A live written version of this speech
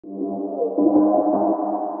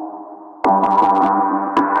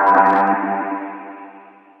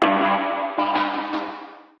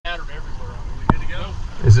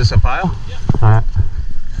Is this a pile? Yeah. All right.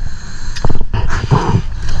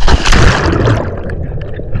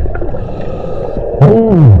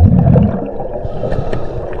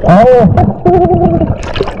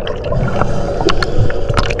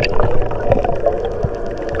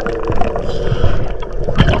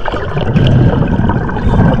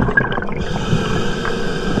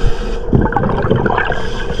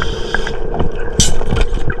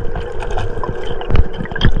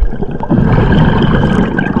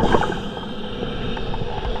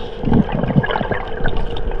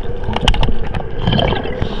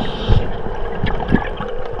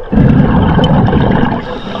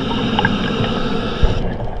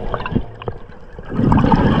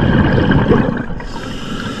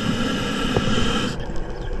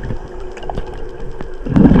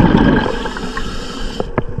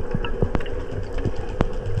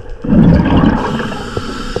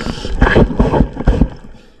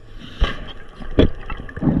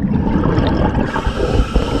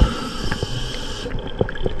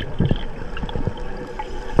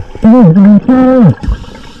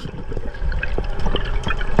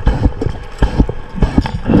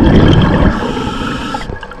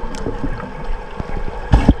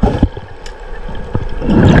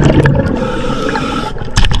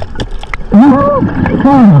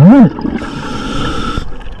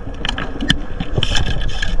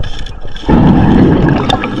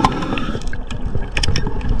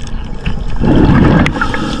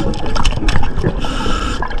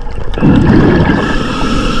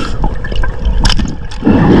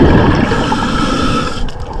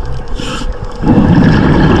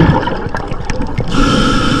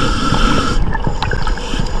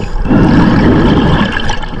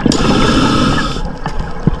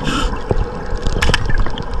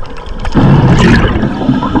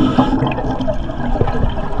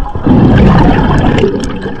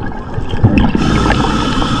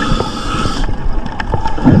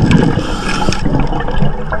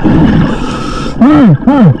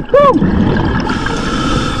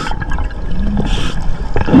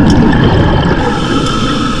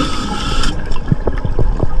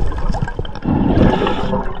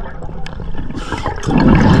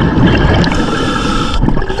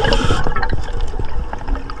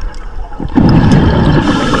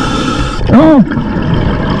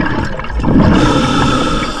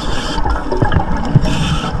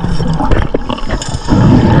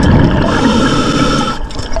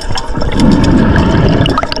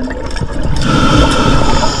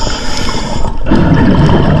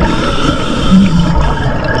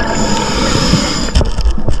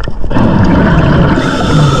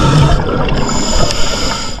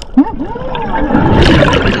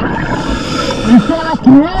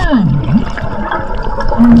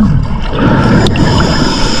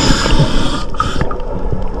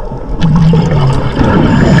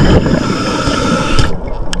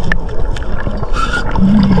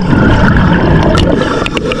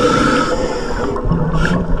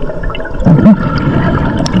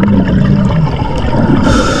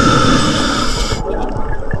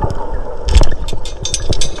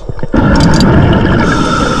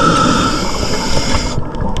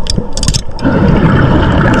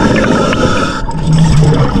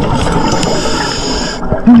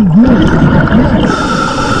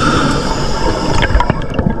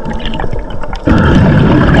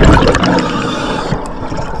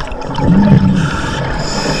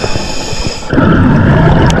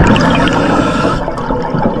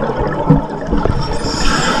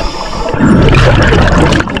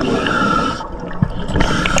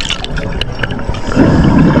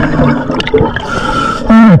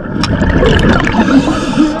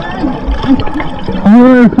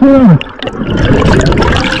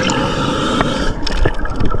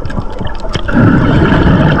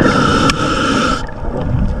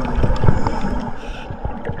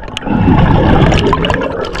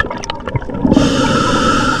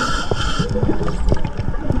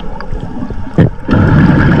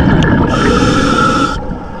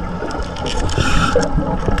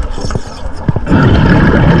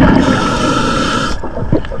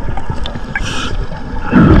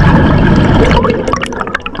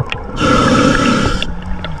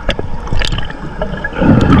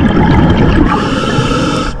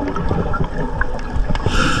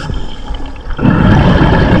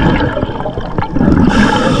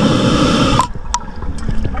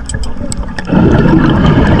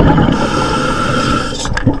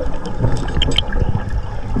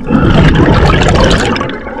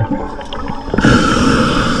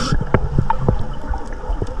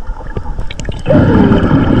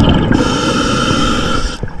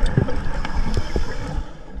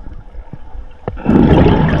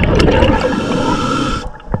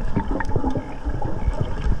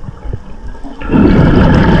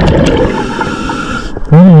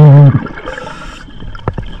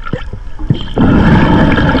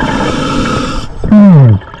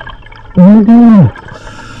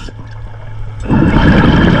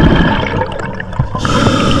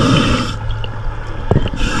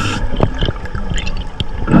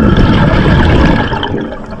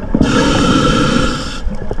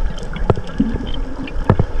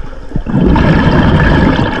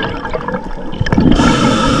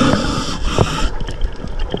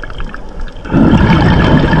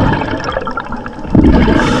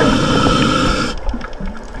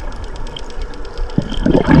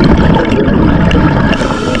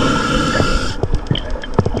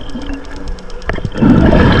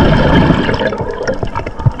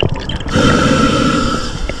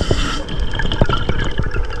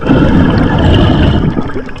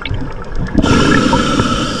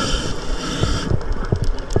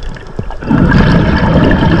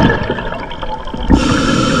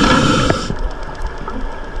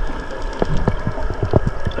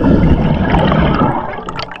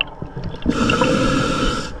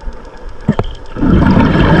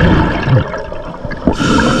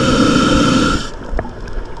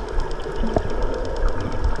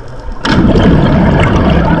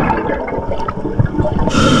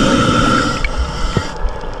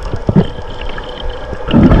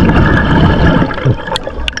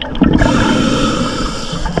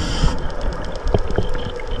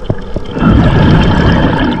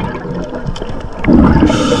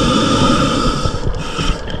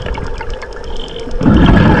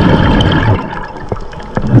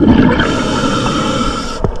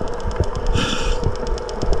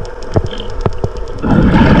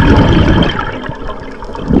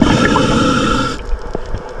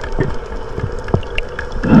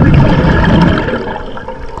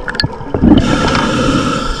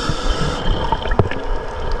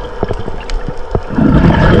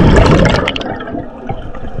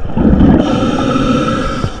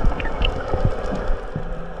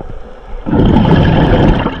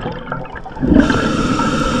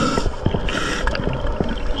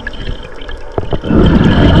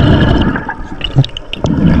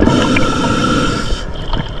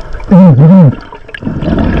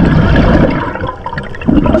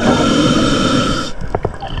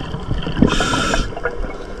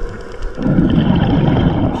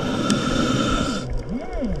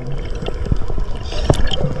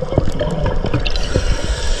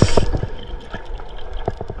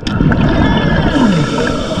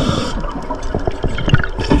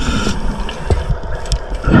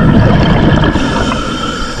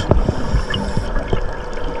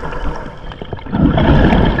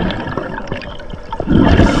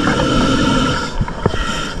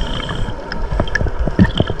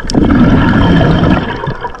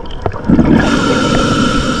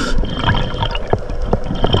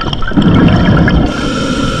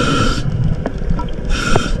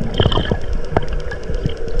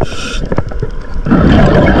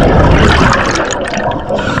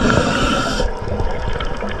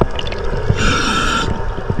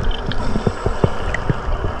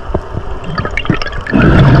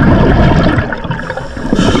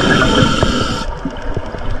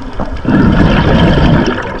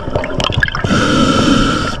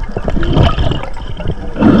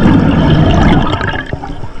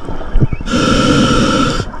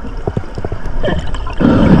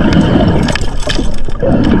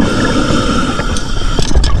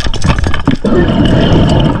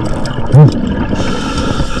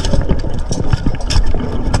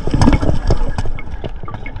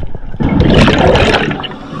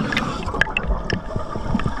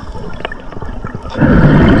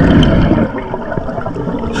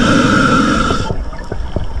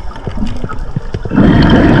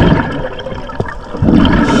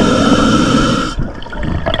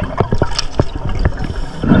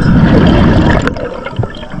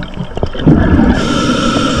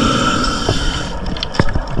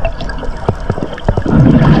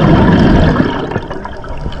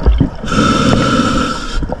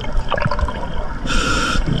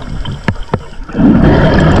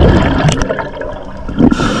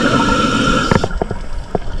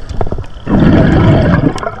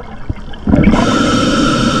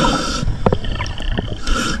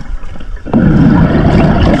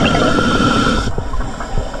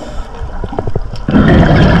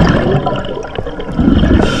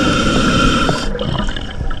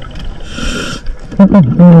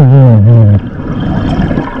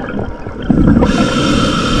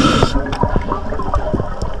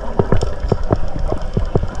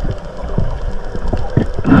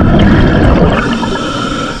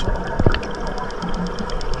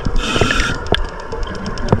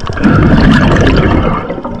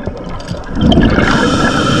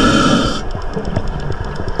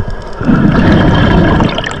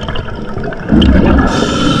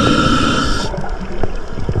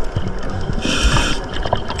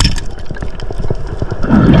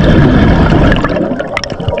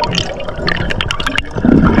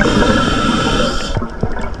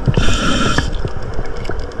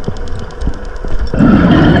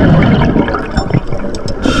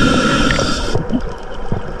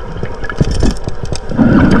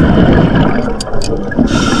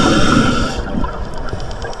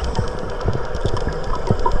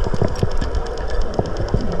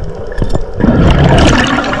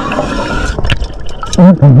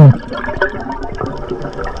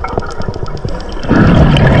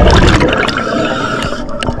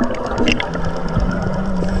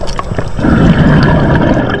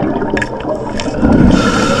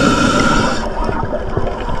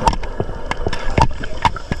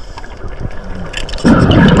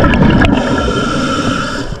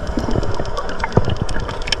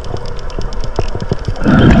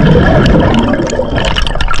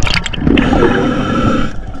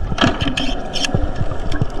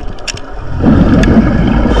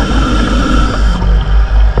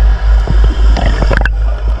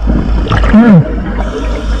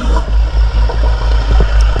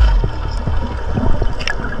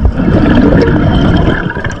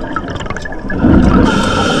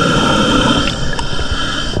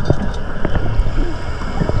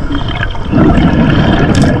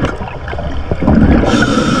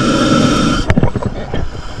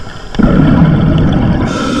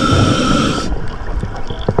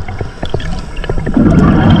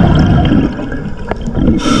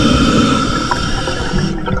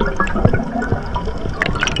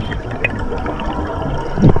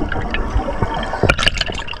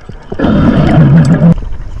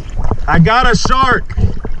 I got a shark.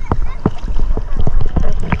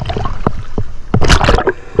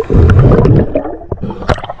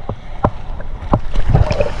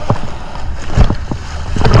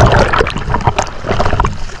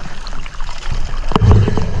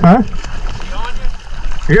 Huh?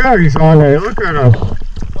 Yeah, he's on there. Look at him.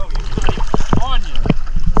 Oh, he's on you.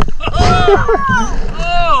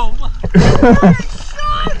 Oh, my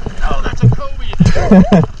oh, that's a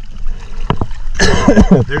Cobia.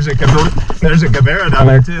 There's a Cubera down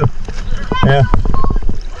there too. Yeah.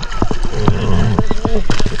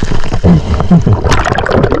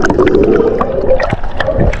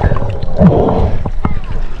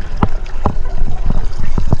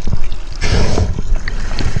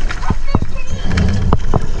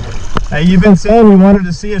 Hey, you've been saying you wanted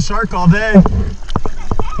to see a shark all day.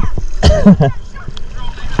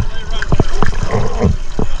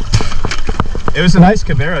 It was a nice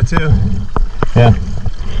Cubera too. Yeah.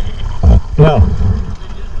 No.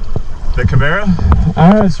 The Cubera?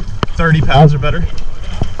 It's 30 pounds or better.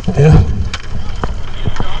 Yeah.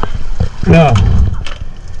 No.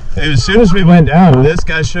 As soon as we went down, this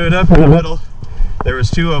guy showed up in the middle. There was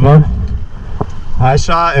two of them. I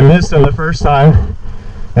shot and missed him the first time.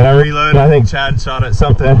 And I reloaded. I think Chad shot at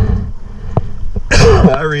something.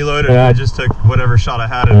 I reloaded and I just took whatever shot I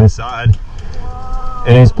had in his side.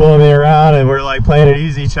 And he's pulling me around and we're like playing it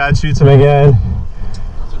easy. Chad shoots him again.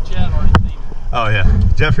 So Chad already seen him. Oh yeah,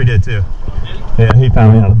 Jeffrey did too. Oh, did he? Yeah, he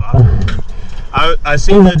found me on the bottom. I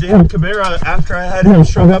seen the damn Cubera after I had him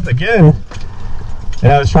strung up again.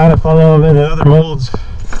 And I was trying to follow him into other molds.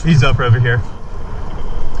 He's up over here.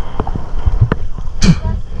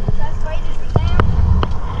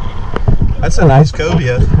 That's a nice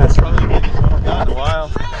cobia. That's probably